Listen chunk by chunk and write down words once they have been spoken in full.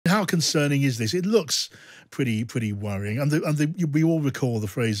how concerning is this? It looks pretty worrying. And we all recall the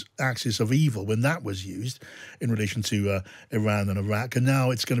phrase axis of evil when that was used in relation to Iran and Iraq, and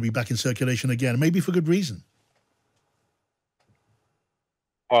now it's going to be back in circulation again, maybe for good reason.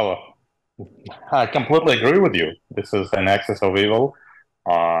 Well, I completely agree with you. This is an axis of evil.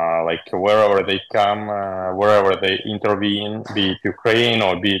 Like wherever they come, wherever they intervene, be it Ukraine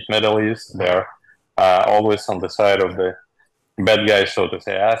or be it Middle East, they're always on the side of the bad guys, so to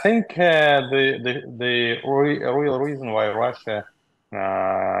say. I think the real reason why Russia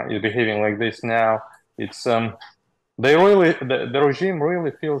is behaving like this now, it's the regime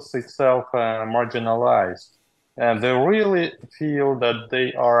really feels itself marginalized, and they really feel that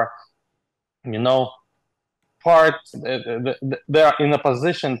they are, they are in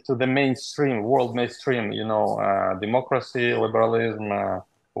opposition to the mainstream, world mainstream, democracy, liberalism,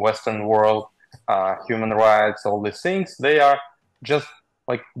 Western world, human rights, all these things. They are just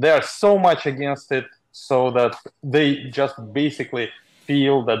like, they are so much against it, so that they just basically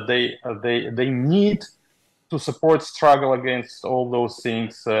feel that they need to support struggle against all those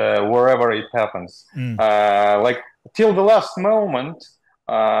things wherever it happens. Like till the last moment,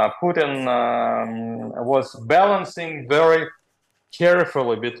 Putin was balancing very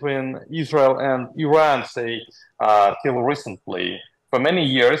carefully between Israel and Iran, say, till recently. For many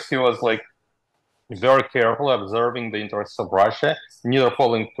years, he was like very careful, observing the interests of Russia, neither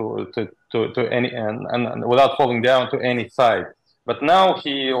falling to any and without falling down to any side. But now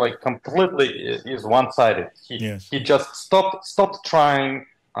he like completely is one-sided. He just stopped trying.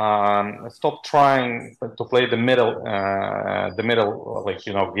 Stop trying to play the middle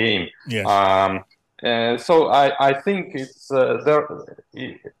game. So I think it's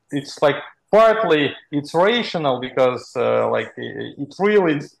like partly it's rational because like it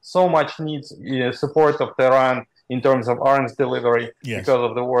really so much needs support of Tehran in terms of arms delivery because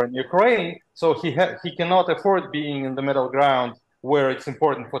of the war in Ukraine. So he cannot afford being in the middle ground, where it's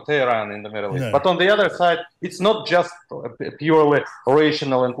important for Tehran in the Middle East. But on the other side, it's not just purely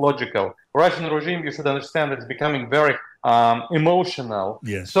rational and logical. Russian regime, you should understand, it's becoming very emotional.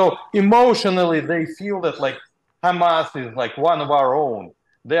 So emotionally, they feel that like Hamas is like one of our own.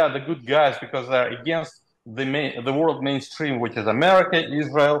 They are the good guys because they're against the world mainstream, which is America,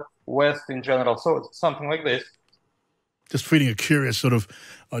 Israel, West in general. So it's something like this. Just feeling a curious sort of,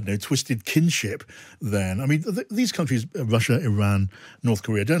 I don't know, twisted kinship then. I mean, these countries, Russia, Iran, North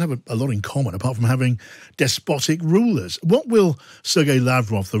Korea, don't have a lot in common apart from having despotic rulers. What will Sergei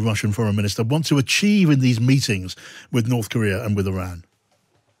Lavrov, the Russian foreign minister, want to achieve in these meetings with North Korea and with Iran?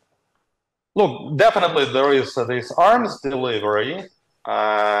 Look, definitely there is this arms delivery,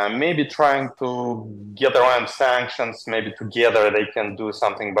 maybe trying to get around sanctions, maybe together they can do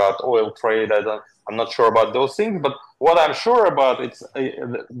something about oil trade. I'm not sure about those things, but what I'm sure about, it's a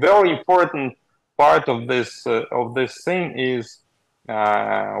very important part of this thing is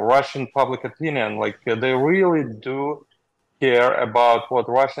Russian public opinion. Like they really do care about what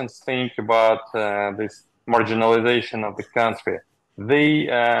Russians think about this marginalization of the country. They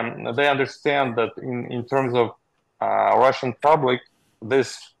understand that in terms of Russian public,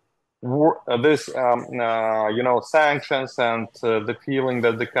 sanctions and the feeling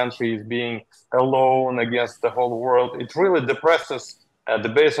that the country is being alone against the whole world, it really depresses the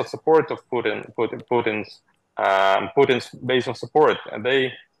base of support of Putin's base of support, and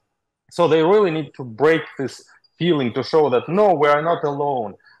they really need to break this feeling to show that no, we are not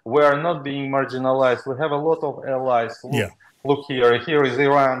alone, we are not being marginalized, we have a lot of allies. Look here is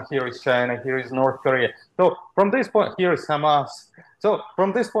Iran, here is China, here is North Korea. So from this point, here is Hamas. So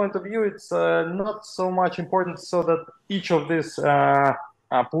from this point of view, it's not so much important so that each of these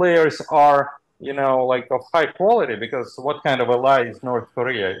players are, like of high quality, because what kind of ally is North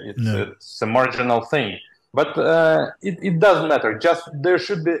Korea? It's a marginal thing. But it doesn't matter. Just there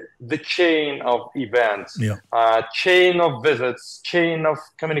should be the chain of events, chain of visits, chain of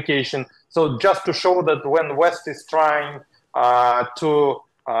communication. So just to show that when West is trying to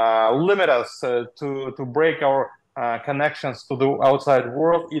limit us, to break our connections to the outside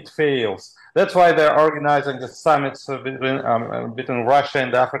world, it fails. That's why they're organizing the summits between Russia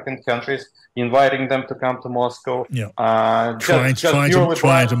and African countries, inviting them to come to Moscow. Trying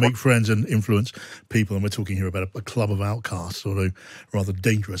to make friends and influence people. And we're talking here about a club of outcasts, although rather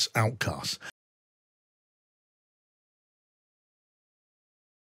dangerous outcasts.